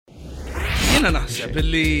Jiena naħseb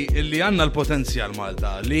illi għandna l-potenzjal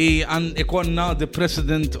Malta li ikonna the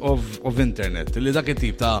president of internet, li dak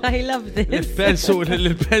it-tip ta' I love this.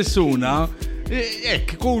 Il-persuna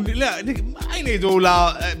kun għajnejdu la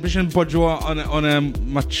biex npoġġu on a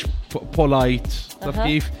much polite taf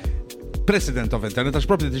kif president of internet għax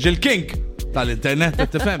propri tiġi l-king tal-internet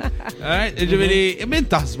tifhem. Ġifieri min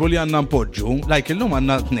taħsbu li għandna npoġġu like illum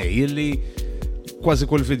għandna tnej li kważi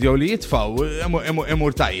kull video li jitfaw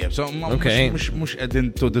imur tajjeb. So mhux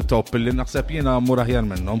qegħdin to the top li naħseb jiena mmur aħjar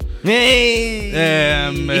minnhom.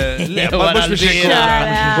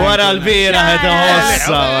 Wara l-bira ħed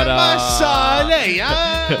ħossa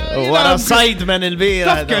wara Sideman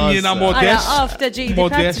il-bira. Taf kemm jiena modest. After J.D.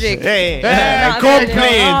 Patrick.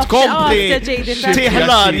 Complete.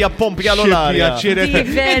 Tiħlar jappompja l-olarja.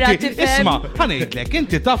 Isma' ħanejdlek,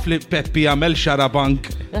 inti taf li Peppi għamel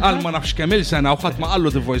xarabank għal ma nafx kemm il-sena u ħadd ma qallu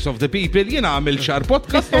The Voice of the People, jiena għamil xar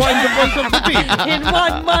podcast u għal The Voice of the People. In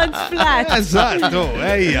 1 month flat. Eżattu,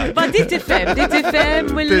 ejja. Ma di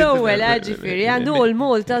tifhem mill-ewwel ġifieri and all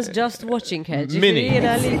Maltas just watching her.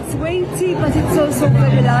 It's weighty but it's also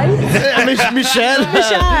very light. Michelle.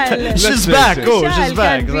 She's back. She's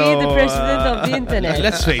back. Can be the president of the internet.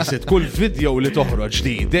 Let's face it, kull video li toħroġ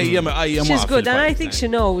di dejjem qajjem. She's good and I think she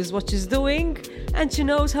knows what she's doing. And she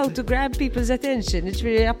knows how to grab people's attention.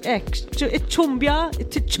 Iċ-ċumbja.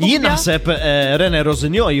 Jien naħseb René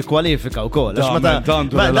Rosinio jikkwalifika wkoll.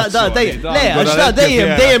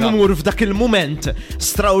 Dejjem imur f'dak il-mument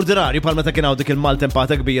straordinarju bħal meta kien hawn dik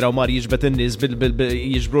il-maltempata kbira u mar jiġbed in-nies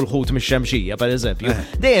jiġbru l-ħut mix-xemxija pereżempju.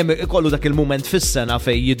 Dejjem ikollu dak il-mument fis-sena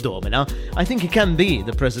fejn jiddomina. I think he can be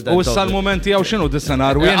the president. U issa l-mument tiegħu x'inhu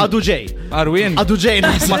dis-sena Arwin? Għadu ġej. Arwin. Għadu ġej.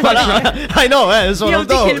 I know, it's one of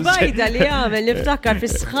those. Jew dik il-bajda li għamel Tiftakar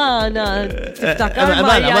fis-sħana, tiftakar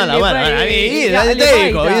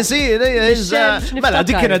Mela,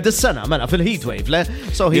 dik kienet dis-sena, mela fil-heatwave, le?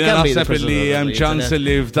 So he can be the president. Li hemm ċans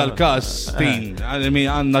li f'dal-każ tin,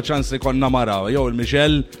 għandna ċans li konna mara, jew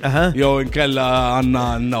il-Michelle, jew inkella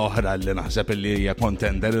għandna oħra li naħseb li hija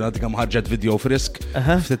contender, dik hemm ħarġet video frisk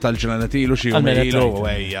ftit tal-ġranet ilu xi jum ilu,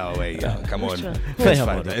 ejja, come on.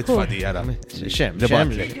 Itfadi jara.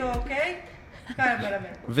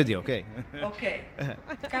 Video, ok. Ok,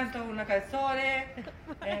 canto una canzone,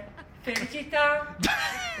 felicità,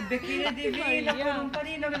 un bicchiere di vino con un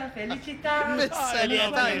panino con la felicità,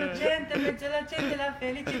 gente, mezzo la gente, la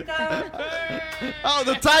felicità. Oh,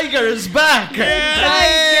 the tiger is back!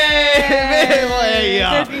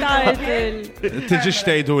 Tiġi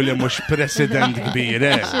xtejdu li mux president kbir,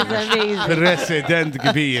 President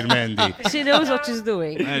kbir, Mendi. She knows what she's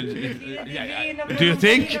doing. Do you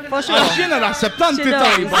think? Xina naħseb tanti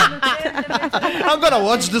tajba. I'm gonna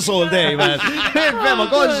watch this all day, man. Ma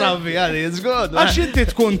konx għavi, it's good. Għax inti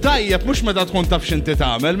tkun tajjeb, mux meta tkun taf xinti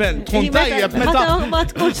tagħmel, tkun tajjeb meta. Ma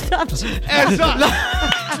tkunx taf. Eżatt.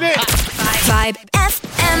 Vibe